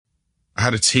I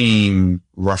had a team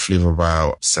roughly of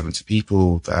about 70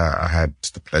 people that I had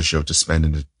the pleasure of just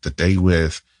spending the day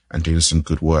with and doing some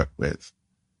good work with.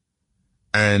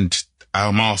 And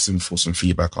I'm asking for some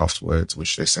feedback afterwards,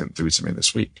 which they sent through to me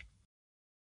this week.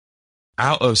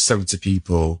 Out of 70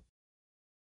 people,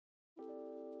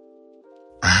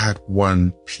 I had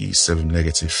one piece of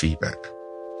negative feedback.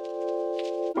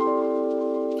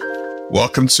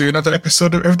 Welcome to another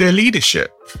episode of Everyday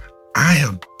Leadership. I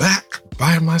am back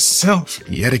by myself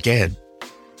yet again.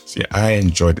 See, I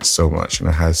enjoyed it so much and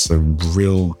I had some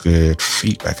real good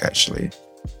feedback actually.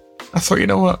 I thought, you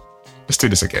know what? Let's do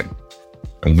this again.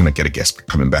 I'm going to get a guest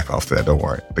coming back after that, don't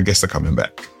worry. The guests are coming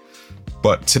back.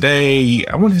 But today,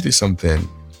 I wanted to do something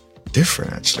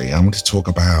different actually. I want to talk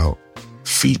about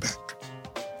feedback.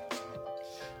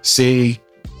 See,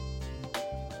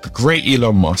 the great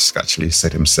Elon Musk actually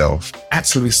said himself,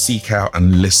 actually seek out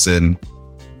and listen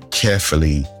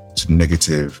carefully to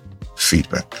negative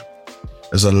feedback.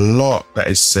 There's a lot that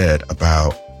is said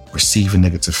about receiving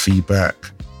negative feedback,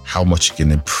 how much it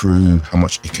can improve, how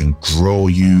much it can grow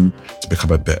you to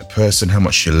become a better person, how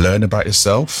much you learn about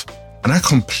yourself. And I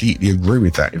completely agree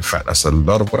with that. In fact, that's a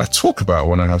lot of what I talk about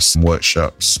when I have some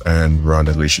workshops and run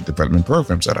the leadership development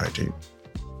programs that I do.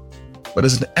 But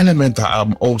there's an element that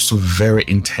I'm also very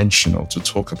intentional to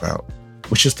talk about,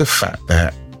 which is the fact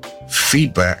that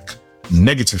feedback,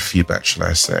 negative feedback, should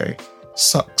I say,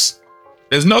 sucks.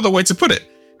 There's no other way to put it.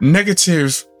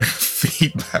 Negative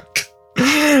feedback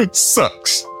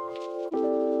sucks.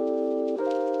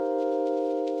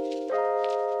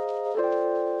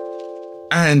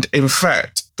 And in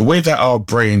fact, the way that our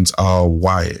brains are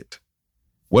wired,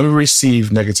 when we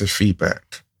receive negative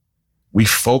feedback, we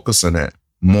focus on it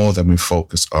more than we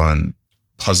focus on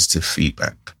positive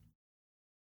feedback.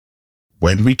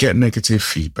 When we get negative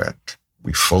feedback,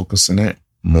 we focus on it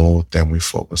more than we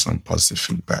focus on positive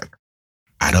feedback.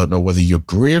 I don't know whether you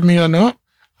agree with me or not.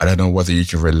 I don't know whether you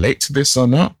can relate to this or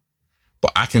not,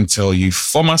 but I can tell you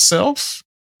for myself,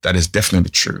 that is definitely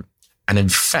true. And in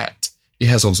fact, it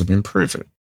has also been proven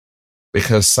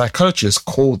because psychologists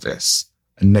call this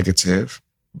a negative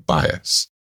bias.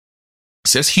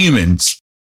 So as humans,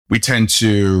 we tend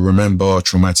to remember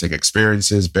traumatic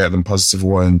experiences better than positive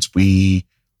ones. We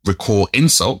recall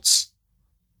insults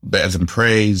better than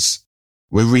praise.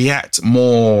 We react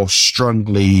more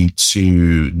strongly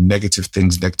to negative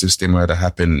things, negative stimuli that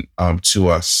happen to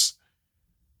us.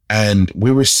 And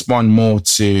we respond more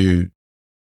to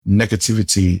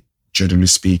negativity, generally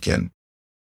speaking,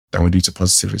 than we do to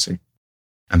positivity.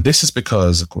 And this is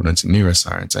because, according to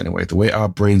neuroscience anyway, the way our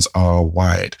brains are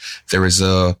wired, there is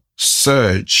a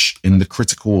surge in the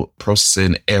critical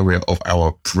processing area of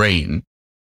our brain,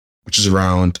 which is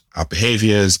around our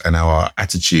behaviors and our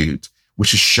attitude,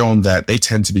 which has shown that they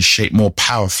tend to be shaped more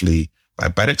powerfully by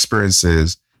bad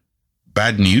experiences,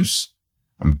 bad news,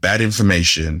 and bad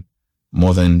information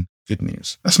more than good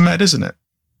news. That's mad, isn't it?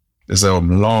 There's a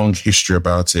long history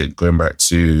about it, going back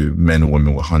to men and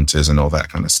women were hunters and all that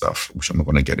kind of stuff, which I'm not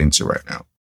going to get into right now.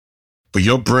 But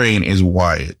your brain is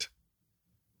wired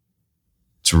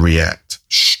to react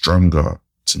stronger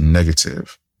to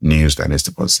negative news than is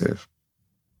to positive,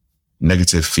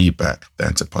 negative feedback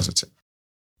than to positive.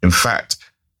 In fact,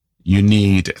 you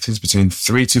need, I think it's between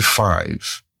 3 to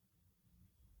 5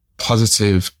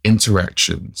 positive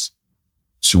interactions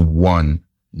to 1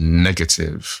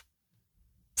 negative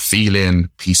feeling,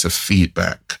 piece of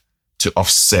feedback to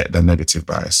offset the negative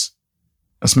bias.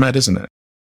 That's mad, isn't it?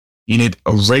 You need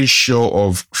a ratio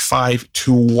of 5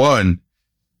 to 1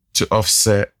 to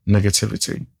offset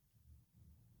negativity.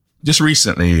 Just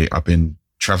recently, I've been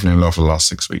traveling a lot for the last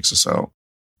 6 weeks or so,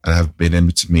 and I've been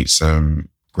able to meet some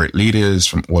great leaders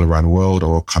from all around the world,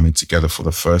 all coming together for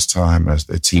the first time as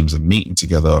their teams are meeting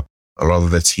together. A lot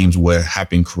of their teams have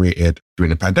been created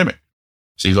during the pandemic.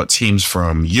 So you've got teams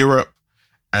from Europe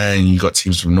and you've got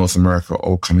teams from North America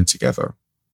all coming together.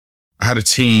 I had a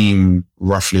team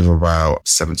roughly of about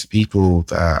 70 people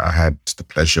that I had the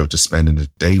pleasure of just spending the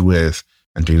day with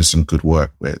and doing some good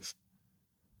work with.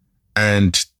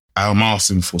 And I'm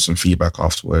asking for some feedback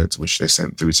afterwards, which they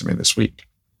sent through to me this week.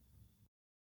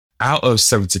 Out of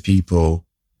 70 people,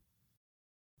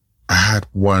 I had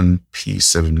one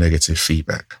piece of negative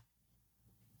feedback.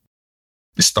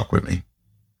 It stuck with me.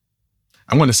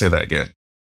 I'm going to say that again.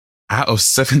 Out of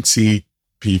 70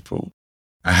 people,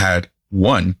 I had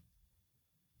one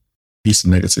piece of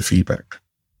negative feedback.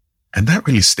 And that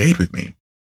really stayed with me.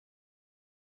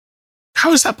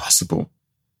 How is that possible?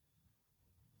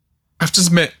 I've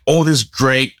just met all these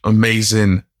great,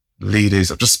 amazing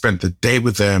leaders. I've just spent the day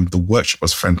with them. The workshop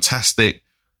was fantastic.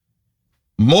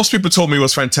 Most people told me it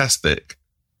was fantastic,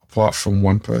 apart from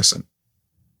one person.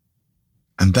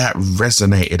 And that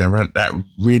resonated around, that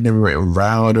really went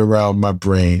round around my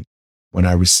brain when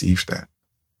I received that.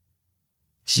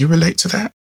 Can you relate to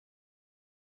that?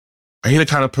 Are you the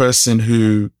kind of person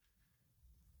who,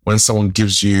 when someone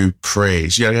gives you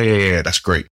praise, yeah, that's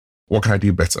great. What can I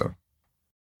do better?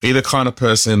 Are you the kind of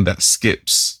person that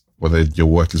skips, whether your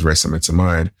work is very similar to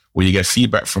mine, where you get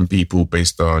feedback from people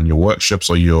based on your workshops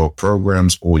or your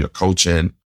programs or your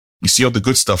coaching? You see all the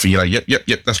good stuff and you're like,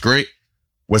 yep, that's great.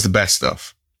 Where's the bad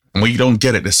stuff? And when you don't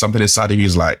get it, there's something inside of you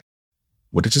is like,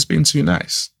 would it just been too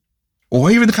nice? Or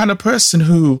even the kind of person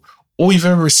who all you've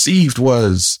ever received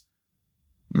was,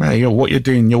 man, what you're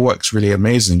doing, your work's really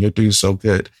amazing. You're doing so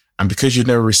good. And because you've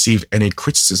never received any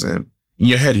criticism, in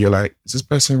your head, you're like, is this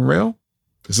person real?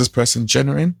 Is this person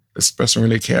genuine? Does this person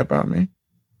really care about me?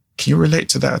 Can you relate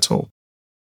to that at all?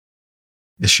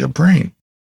 It's your brain.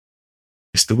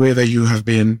 It's the way that you have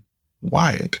been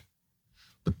wired.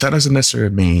 But that doesn't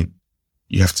necessarily mean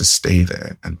you have to stay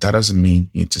there. And that doesn't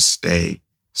mean you need to stay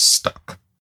stuck.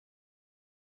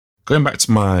 Going back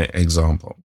to my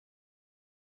example,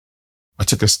 I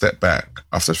took a step back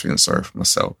after feeling sorry for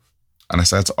myself. And I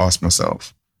started to ask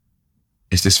myself,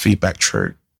 is this feedback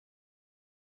true?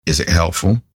 Is it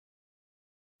helpful?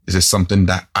 Is it something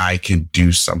that I can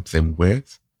do something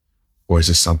with? Or is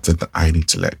it something that I need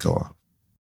to let go of?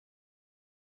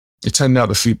 It turned out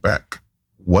the feedback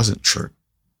wasn't true.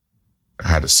 I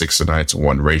had a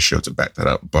 6:9 ratio to back that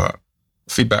up, but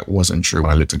feedback wasn't true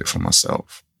when I looked at it for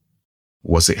myself.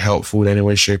 Was it helpful in any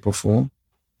way, shape, or form?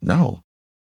 No.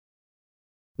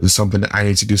 Is it something that I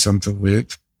need to do something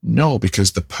with? No,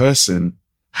 because the person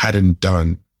hadn't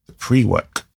done the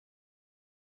pre-work.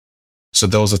 So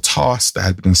there was a task that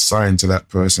had been assigned to that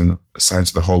person, assigned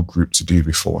to the whole group to do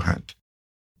beforehand.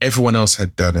 Everyone else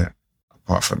had done it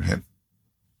apart from him.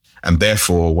 And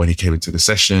therefore, when he came into the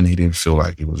session, he didn't feel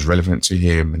like it was relevant to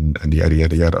him and yada,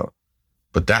 yada, yada.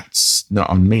 But that's not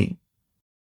on me.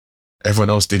 Everyone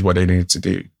else did what they needed to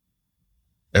do.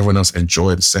 Everyone else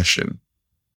enjoyed the session.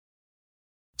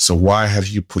 So why have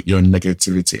you put your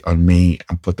negativity on me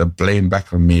and put the blame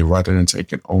back on me rather than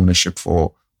taking ownership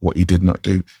for what you did not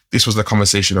do? This was the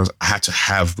conversation I had to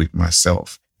have with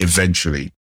myself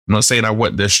eventually. I'm not saying I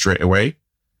went there straight away.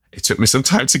 It took me some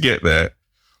time to get there.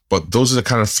 But those are the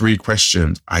kind of 3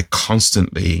 questions I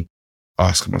constantly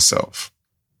ask myself.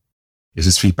 Is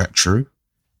this feedback true?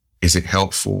 Is it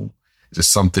helpful? Is it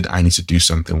something I need to do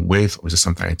something with? Or is it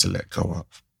something I need to let go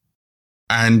of?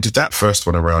 And that first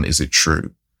one around, is it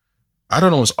true? I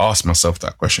don't always ask myself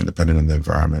that question depending on the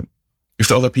environment. If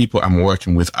the other people I'm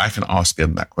working with, I can ask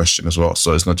them that question as well.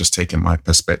 So it's not just taking my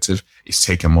perspective, it's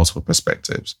taking multiple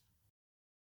perspectives.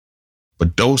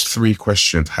 But those 3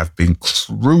 questions have been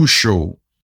crucial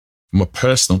from a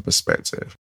personal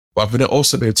perspective. But I've been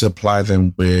also able to apply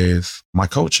them with my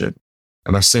coaching.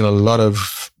 And I've seen a lot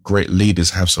of great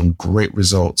leaders have some great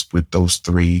results with those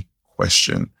 3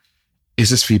 questions.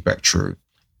 Is this feedback true?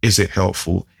 Is it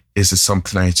helpful? Is it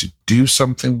something I need to do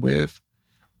something with?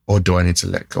 Or do I need to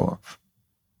let go of?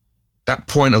 That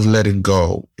point of letting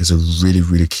go is a really,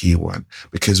 really key one,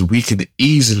 because we can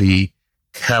easily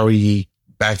carry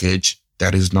baggage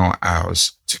that is not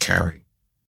ours to carry.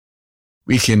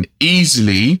 We can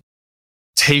easily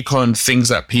take on things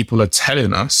that people are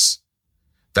telling us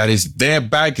that is their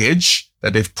baggage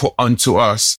that they've put onto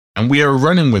us, and we are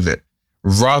running with it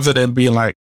rather than being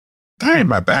like, that ain't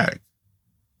my bag.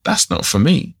 That's not for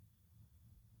me.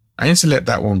 I need to let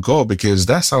that one go because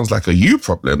that sounds like a you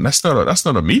problem. That's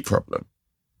not a me problem.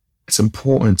 It's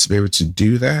important to be able to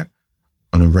do that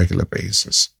on a regular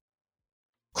basis.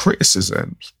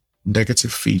 Criticisms,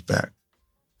 negative feedback,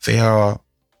 they are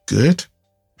good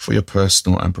for your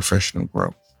personal and professional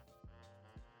growth.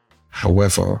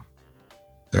 However,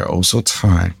 there are also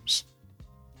times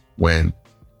when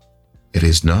it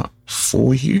is not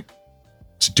for you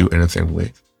to do anything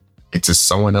with. It is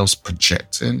someone else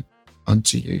projecting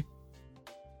onto you.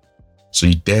 So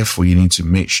therefore, you need to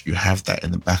make sure you have that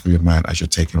in the back of your mind as you're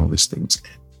taking all these things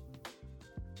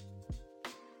in.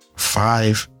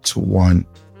 5:1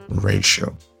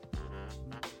 ratio.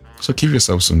 So give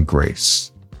yourself some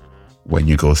grace when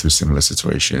you go through similar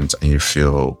situations and you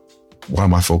feel, why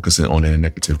am I focusing on the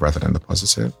negative rather than the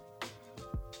positive?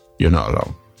 You're not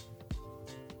alone.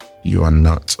 You are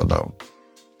not alone.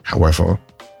 However,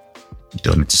 you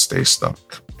don't need to stay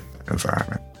stuck in that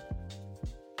environment.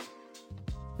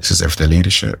 This is Everyday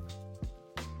Leadership.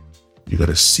 You're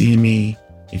going to see me,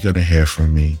 you're going to hear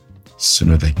from me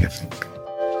sooner than you think.